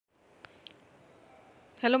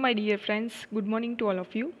Hello my dear friends, good morning to all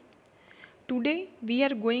of you. Today we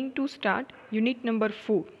are going to start unit number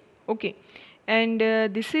 4. Okay, and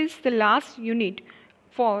this is the last unit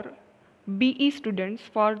for BE students,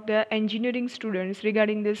 for the engineering students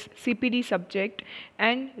regarding this CPD subject,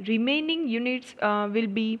 and remaining units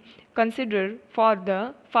will be considered for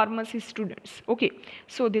the pharmacy students. Okay,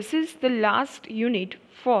 so this is the last unit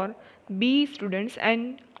for BE students,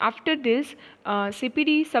 and after this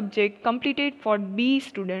CPD subject completed for BE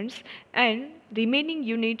students, and remaining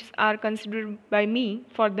units are considered by me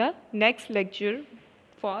for the next lecture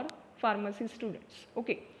for pharmacy students.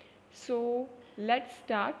 Okay, so let's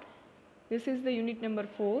start. This is the unit number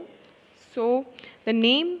 4. So the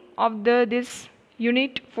name of the this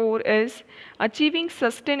unit 4 is Achieving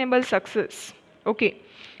Sustainable Success. Okay,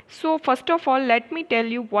 so first of all, let me tell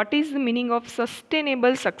you what is the meaning of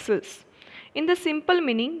sustainable success. In the simple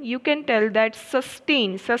meaning, you can tell that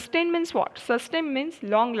sustain means what? Sustain means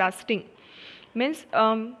long lasting, means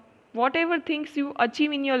whatever things you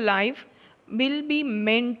achieve in your life will be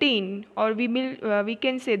maintained, or we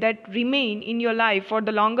can say that remain in your life for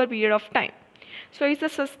the longer period of time. So it's a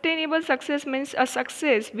sustainable success, means a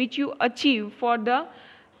success which you achieve for the,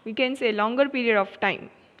 we can say, longer period of time,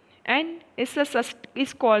 and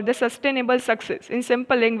it's called the sustainable success. In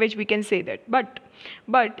simple language we can say that.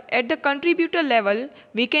 But at the contributor level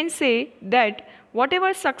we can say that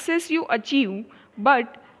whatever success you achieve,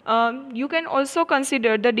 but you can also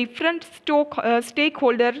consider the different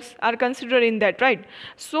stakeholders are considered in that, right?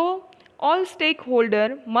 So all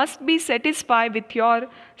stakeholder must be satisfied with your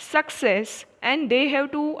success, and they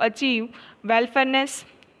have to achieve welfareness,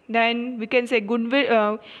 then we can say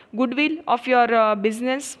goodwill of your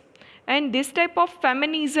business, and this type of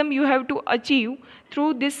feminism you have to achieve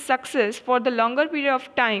through this success for the longer period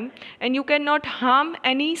of time, and you cannot harm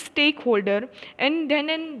any stakeholder, and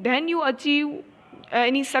then you achieve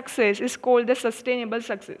any success is called the sustainable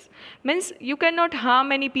success. Means you cannot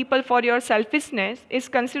harm any people for your selfishness is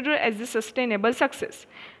considered as the sustainable success.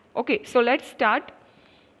 Okay, so let's start.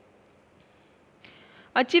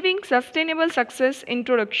 Achieving sustainable success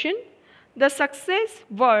introduction. The success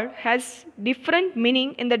word has different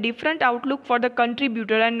meaning in the different outlook for the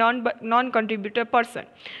contributor and non-contributor person,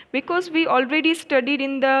 because we already studied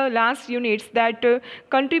in the last units that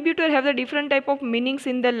contributor have the different type of meanings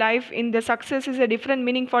in the life. In the success is a different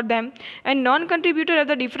meaning for them, and non-contributor have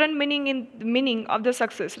the different meaning in meaning of the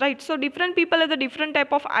success, right? So different people have the different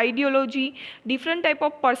type of ideology, different type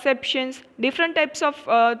of perceptions, different types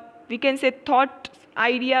of we can say thought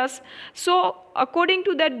ideas. So according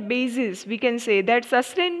to that basis we can say that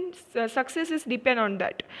success is depend on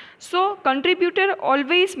that. So contributor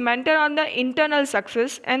always maintain on the internal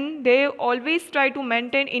success, and they always try to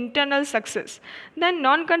maintain internal success. Then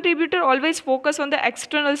non-contributor always focus on the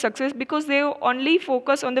external success, because they only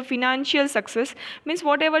focus on the financial success, means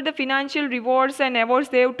whatever the financial rewards and awards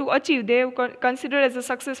they have to achieve, they have considered as a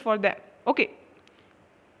success for them. Okay,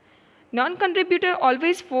 non-contributor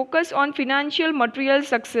always focus on financial material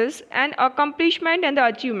success and accomplishment and the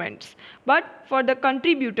achievements. But for the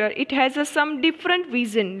contributor, it has some different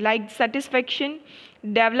vision like satisfaction,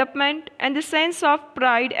 development, and the sense of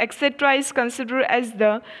pride, etc. is considered as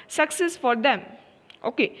the success for them.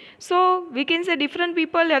 Okay, so we can say different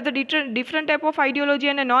people have the different type of ideology,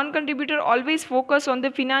 and a non-contributor always focus on the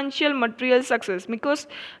financial material success, because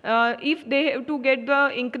if they have to get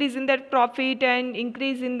the increase in their profit and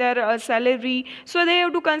increase in their salary, so they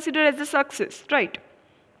have to consider as a success, right?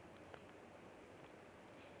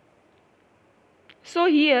 So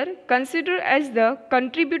here consider as the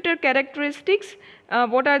contributor characteristics.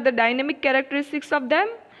 What are the dynamic characteristics of them?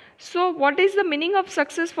 So what is the meaning of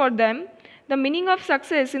success for them? The meaning of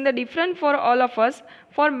success in the different for all of us.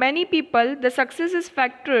 For many people, the success is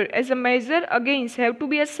factor as a measure against have to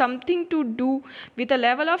be a something to do with a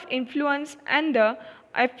level of influence and the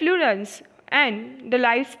affluence and the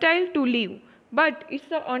lifestyle to live. But it's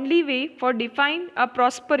the only way for define a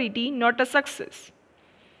prosperity, not a success.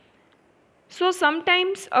 So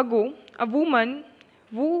sometimes ago, a woman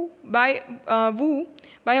woo by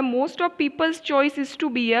a most of people's choice is to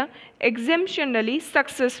be a exemptionally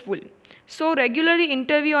successful. So regularly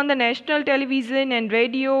interview on the national television and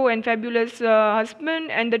radio, and fabulous husband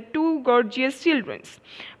and the two gorgeous children.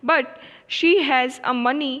 But she has a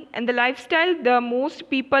money and the lifestyle the most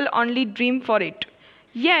people only dream for it.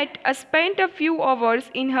 Yet spend a few hours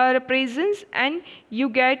in her presence and you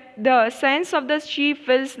get the sense of that she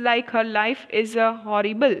feels like her life is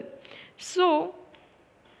horrible. So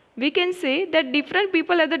we can say that different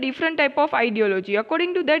people have the different type of ideology.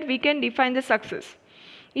 According to that we can define the success.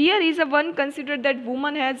 Here is a one considered that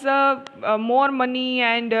woman has a more money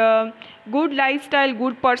and good lifestyle,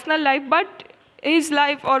 good personal life, but his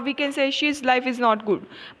life, or we can say she's life, is not good.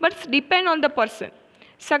 But depend on the person.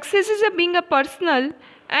 Success is a being a personal,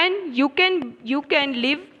 and you can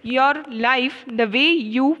live your life the way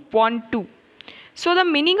you want to. So the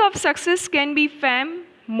meaning of success can be fame,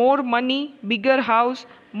 more money, bigger house,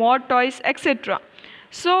 more toys, etc.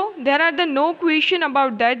 So there are the no question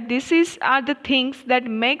about that. This is are the things that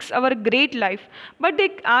makes our great life, but they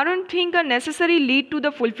aren't think a necessary lead to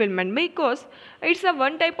the fulfillment, because it's a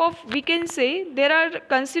one type of, we can say, there are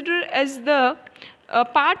considered as the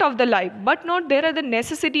part of the life, but not there are the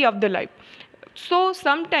necessity of the life. So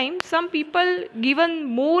sometimes some people given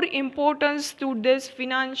more importance to this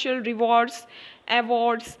financial rewards,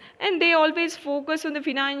 awards, and they always focus on the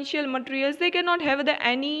financial materials. They cannot have the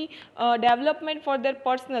any development for their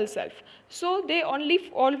personal self. So they only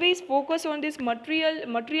always focus on this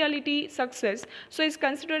materiality success. So it's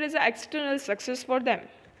considered as an external success for them.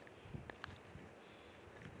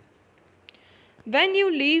 When you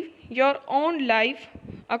live your own life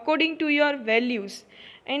according to your values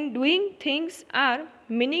and doing things are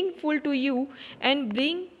meaningful to you and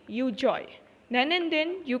bring you joy, then and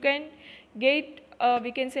then you can get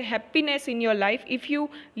we can say happiness in your life if you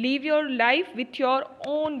live your life with your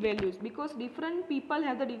own values, because different people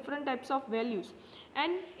have the different types of values,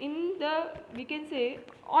 and in the, we can say,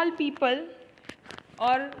 all people,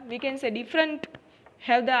 or we can say different,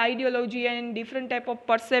 have the ideology and different type of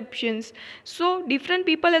perceptions. So different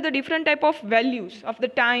people have the different type of values of the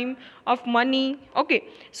time, of money. Okay,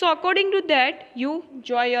 so according to that you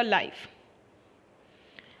enjoy your life.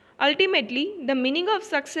 Ultimately the meaning of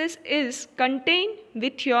success is contained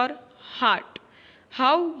with your heart.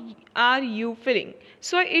 How are you feeling?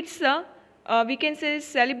 So it's a we can say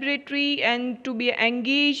celebratory, and to be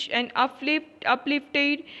engaged and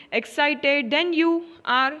uplifted, excited, then you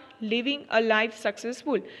are living a life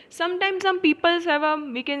successful. Sometimes some people have a,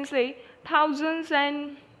 we can say, thousands,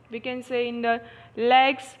 and we can say in the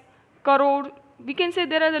lakhs, crore, we can say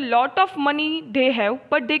there are a lot of money they have,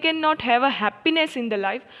 but they cannot have a happiness in the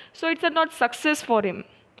life. So it's a not success for him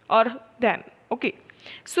or them. Okay,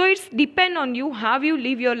 so it's depend on you how you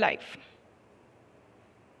live your life.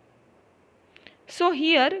 So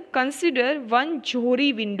here consider one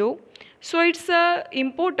Johari window. So it's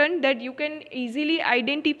important that you can easily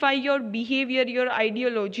identify your behavior, your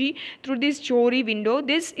ideology through this Johari window.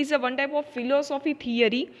 This is a one type of philosophy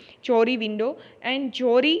theory, Johari window, and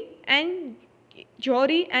Johari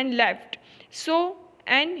and left. So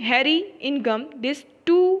and Harry Ingham, these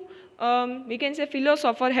two we can say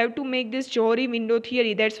philosopher have to make this Johari window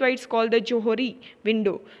theory. That's why it's called the Johari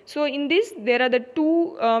window. So in this there are the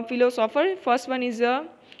two philosophers. First one is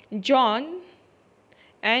John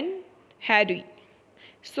and Harry.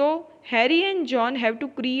 So Harry and John have to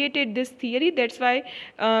created this theory. That's why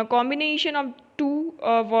combination of two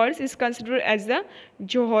words is considered as the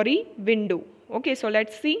Johari window. Okay, so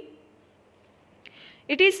let's see.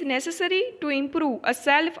 It is necessary to improve a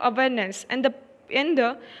self-awareness and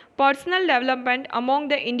the personal development among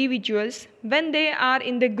the individuals when they are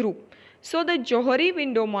in the group. So the Johari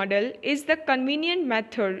window model is the convenient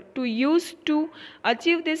method to use to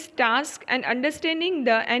achieve this task and understanding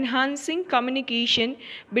the enhancing communication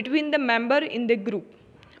between the member in the group.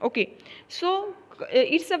 Okay, so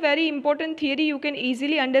it's a very important theory. You can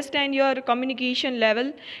easily understand your communication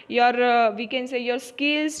level, your we can say your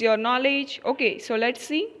skills, your knowledge. Okay, so let's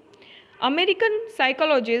see. American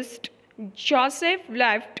psychologist Joseph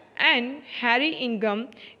Left and Harry Ingham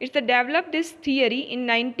developed this theory in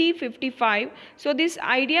 1955. So this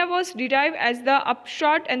idea was derived as the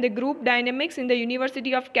upshot and the group dynamics in the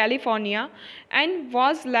University of California, and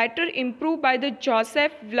was later improved by the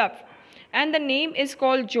Joseph Left, and the name is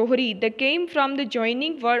called Johari. That came from the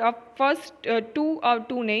joining word of first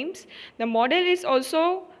two names. The model is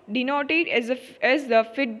also denoted as the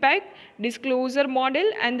feedback, disclosure model,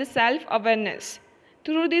 and the self-awareness.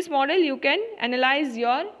 Through this model, you can analyze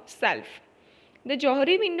yourself. The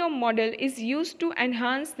Johari window model is used to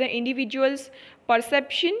enhance the individual's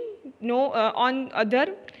perception on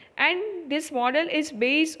other, and this model is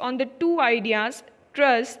based on the two ideas: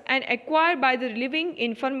 trust and acquired by the living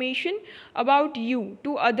information about you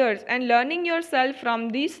to others and learning yourself from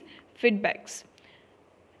these feedbacks.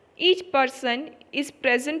 Each person is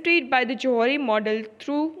presented by the Johari model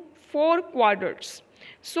through 4 quadrants.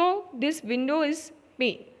 So this window is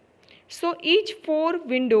me. So each 4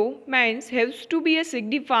 window means has to be a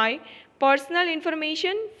signify personal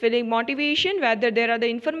information, feeling, motivation, whether there are the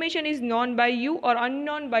information is known by you or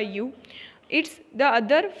unknown by you. It's the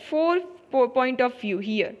other 4 point of view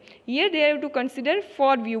here. Here they have to consider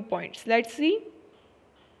 4 viewpoints. Let's see.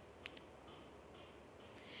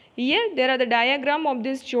 Here there are the diagram of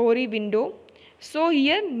this Johari window. So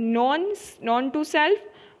here non to self,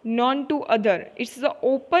 non to other. It's the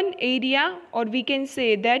open area, or we can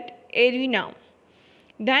say that arena.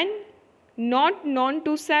 Then not known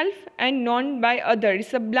to self and known by other.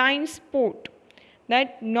 It's a blind spot.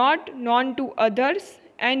 That not known to others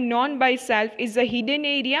and known by self is a hidden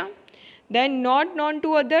area. Then not known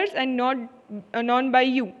to others and not known by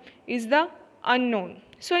you is the unknown.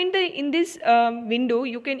 So in this window,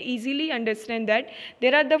 you can easily understand that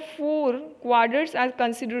there are the 4 quadrants are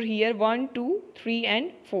considered here, 1, 2, 3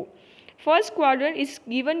 and 4. First quadrant is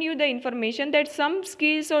given you the information that some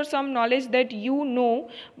skills or some knowledge that you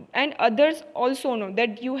know and others also know,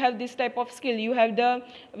 that you have this type of skill. You have the,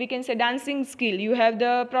 we can say, dancing skill, you have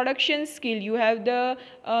the production skill, you have the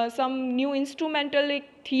some new instrumental like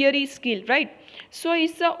theory skill, right? So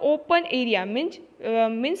it's a open area,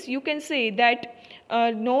 means you can say that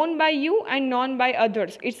known by you and known by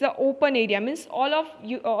others. It's the open area, means all of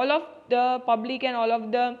the public and all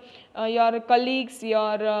of the your colleagues,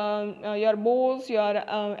 your boss, your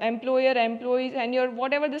employer, employees, and your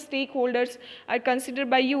whatever the stakeholders are considered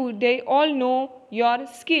by you, they all know your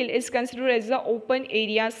skill is considered as the open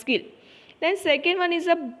area skill. Then second one is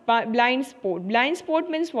a blind spot. Blind spot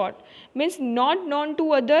means what? Means not known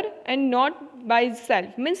to other and not by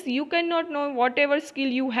self. Means you cannot know whatever skill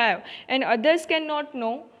you have and others cannot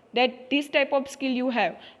know that this type of skill you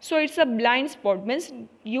have. So it's a blind spot, means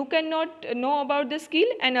you cannot know about the skill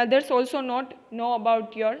and others also not know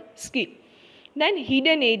about your skill. Then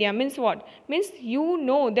hidden area means what? Means you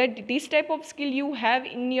know that this type of skill you have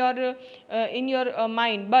in your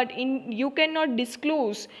mind, but you cannot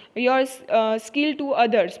disclose your skill to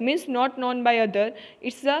others, means not known by other.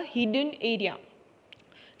 It's a hidden area.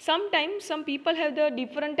 Sometimes some people have the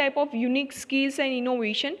different type of unique skills and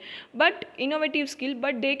innovative skill,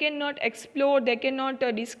 but they cannot explore, they cannot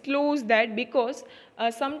disclose that, because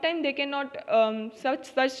sometimes they cannot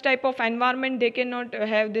such type of environment, they cannot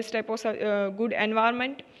have this type of good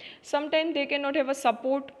environment. Sometimes they cannot have a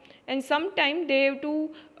support, and sometimes they have to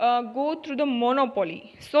go through the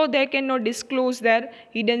monopoly, so they cannot disclose their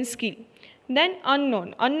hidden skill. Then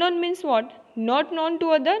unknown. Unknown means what? Not known to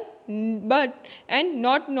other, but and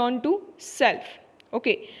not known to self.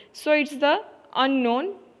 Okay, so it's the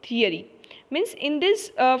unknown theory. Means in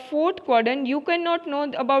this 4th quadrant, you cannot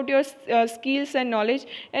know about your skills and knowledge,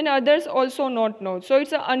 and others also not know. So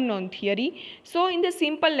it's an unknown theory. So in the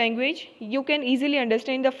simple language, you can easily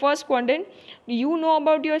understand. In the first quadrant, you know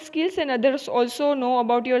about your skills and others also know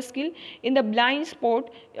about your skill. In the blind spot,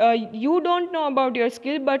 you don't know about your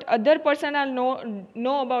skill, but other person are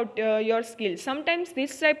know about your skill. Sometimes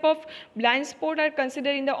this type of blind spot are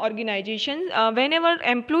considered in the organization whenever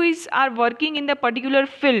employees are working in the particular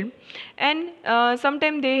field, and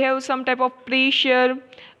sometimes they have some type of pressure,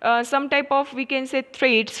 some type of, we can say,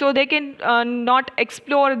 threat, so they can not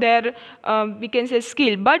explore their we can say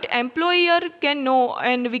skill, but employer can know,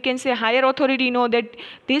 and we can say higher authority know that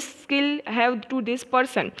this skill have to this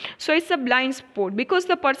person. So it's a blind spot, because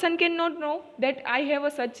the person cannot know that I have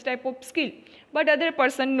a such type of skill, but other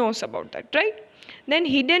person knows about that, right? Then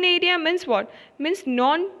hidden area means what? Means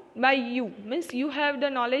known by you, means you have the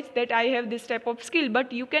knowledge that I have this type of skill,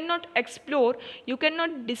 but you cannot explore, you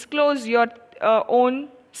cannot disclose your own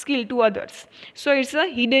skill to others. So it's a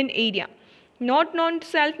hidden area. Not known to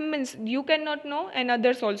self means you cannot know and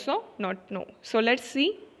others also not know. So let's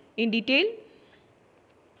see in detail.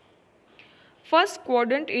 First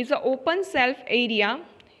quadrant is the open self area.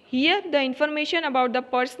 Here the information about the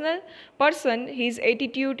person, his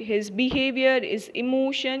attitude, his behavior, his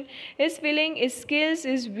emotion, his feeling, his skills,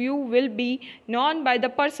 his view will be known by the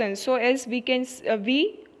person. So as we can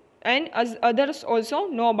we and as others also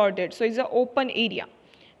know about it. So it's an open area.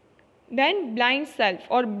 Then blind self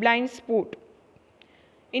or blind spot.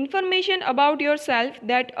 Information about yourself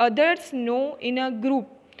that others know in a group,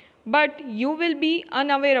 but you will be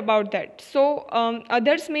unaware about that. So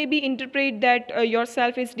others maybe interpret that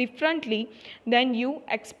yourself is differently than you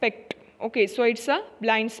expect. Okay, so it's a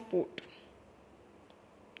blind spot.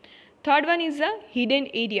 Third one is a hidden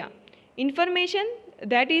area. Information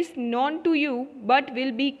that is known to you but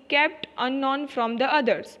will be kept unknown from the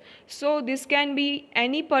others. So this can be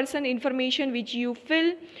any person information which you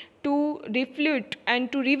feel to reflect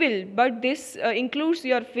and to reveal, but this includes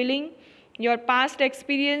your feeling, your past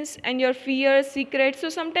experience, and your fears, secrets. So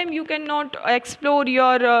sometimes you cannot explore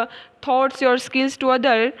your thoughts, your skills to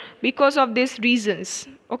other because of these reasons.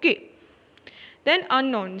 Okay. Then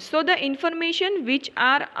unknown, so the information which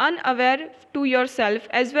are unaware to yourself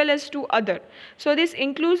as well as to other. So this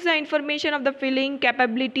includes the information of the feeling,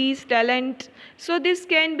 capabilities, talent. So this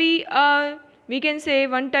can be we can say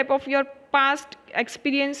one type of your past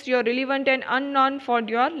experience, your relevant and unknown for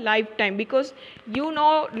your lifetime, because you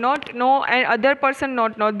know not know and other person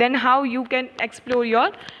not know, then how you can explore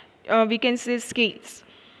your we can say skills.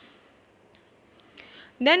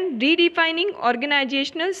 Then redefining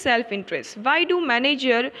organizational self-interest. Why do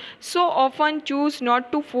managers so often choose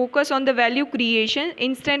not to focus on the value creation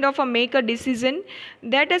instead of make a decision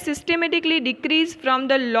that systematically decrease from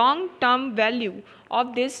the long-term value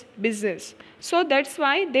of this business? So that's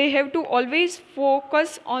why they have to always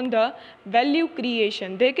focus on the value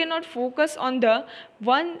creation. They cannot focus on the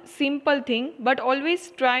one simple thing, but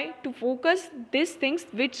always try to focus these things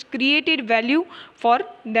which created value for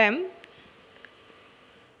them.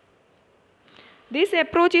 This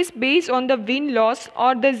approach is based on the win-loss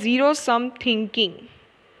or the zero-sum thinking.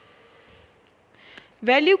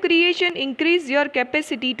 Value creation increase your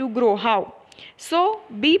capacity to grow. How? So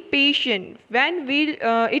be patient. When will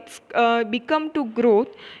it's become to growth,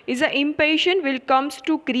 is a impatient will comes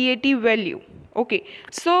to creative value. Okay,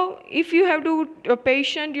 so if you have to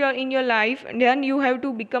patient your in your life, then you have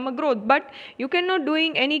to become a growth, but you cannot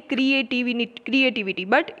doing any creativity.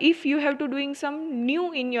 But if you have to doing some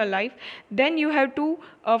new in your life, then you have to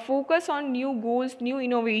focus on new goals, new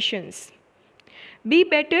innovations. Be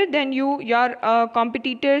better than your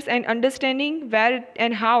competitors, and understanding where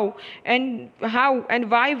and how and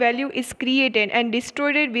why value is created and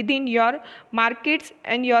destroyed within your markets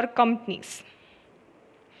and your companies.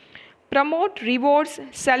 Promote, rewards,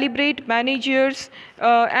 celebrate managers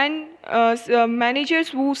managers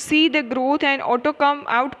who see the growth and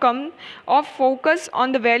outcome of focus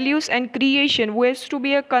on the values and creation, who has to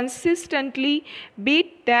be a consistently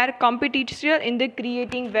beat their competitor in the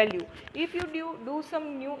creating value. If you do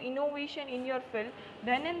some new innovation in your field,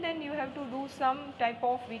 then and then you have to do some type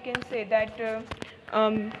of, we can say that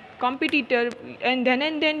competitor, and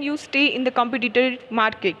then you stay in the competitor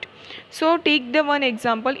market. So take the one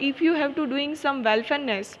example, if you have to doing some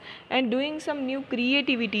wellness and doing some new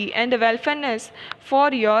creativity and the wellness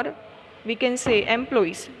for your, we can say,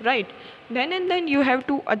 employees, right? Then and then you have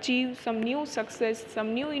to achieve some new success,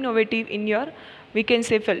 some new innovative in your, we can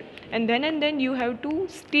say, field, and then you have to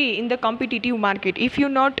stay in the competitive market. If you're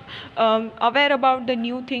not aware about the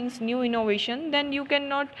new things, new innovation, then you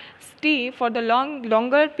cannot stay for the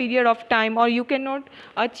longer period of time, or you cannot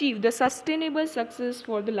achieve the sustainable success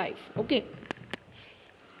for the life. Okay.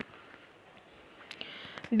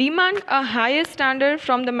 Demand a higher standard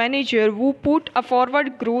from the manager who put a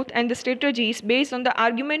forward growth and the strategies based on the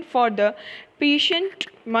argument for the patient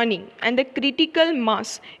money and the critical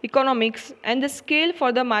mass economics and the scale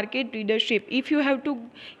for the market leadership. If you have to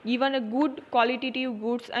given a good qualitative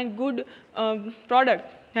goods and good product,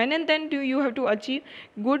 and then you have to achieve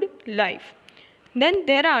good life. Then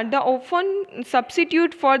there are the often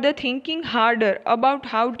substitute for the thinking harder about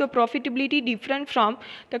how the profitability different from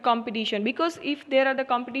the competition, because if there are the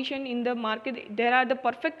competition in the market, there are the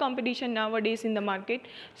perfect competition nowadays in the market,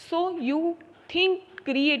 so you think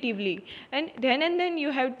creatively, and then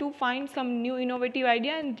you have to find some new innovative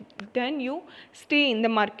idea, and then you stay in the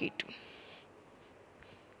market.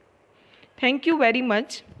 Thank you very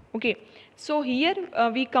much. Okay, so here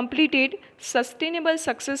we completed sustainable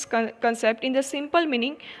success concept in the simple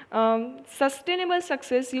meaning. Sustainable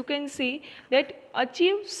success, you can see that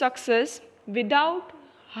achieve success without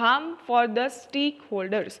harm for the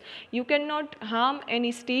stakeholders. You cannot harm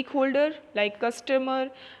any stakeholder like customer,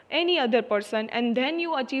 any other person, and then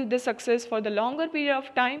you achieve the success for the longer period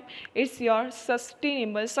of time. It's your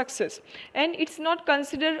sustainable success, and it's not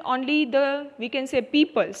considered only the, we can say,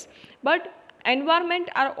 peoples, but environment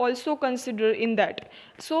are also considered in that.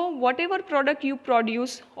 So whatever product you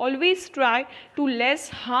produce, always try to less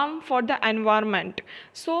harm for the environment,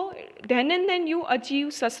 so then you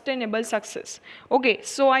achieve sustainable success. Okay,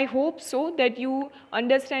 so I hope so that you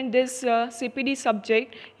understand this CPD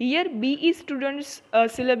subject. Here BE students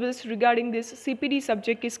syllabus regarding this CPD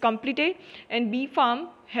subject is completed, and B Farm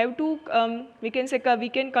have to we can say we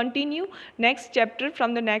can continue next chapter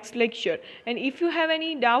from the next lecture. And if you have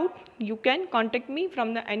any doubt, you can contact me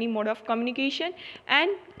from the any mode of communication.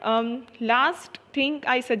 And last thing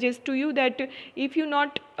I suggest to you that if you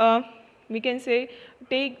not we can say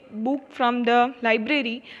take book from the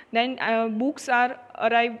library, then books are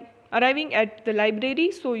arriving at the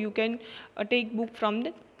library, so you can take book from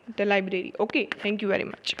the library. Okay, thank you very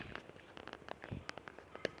much.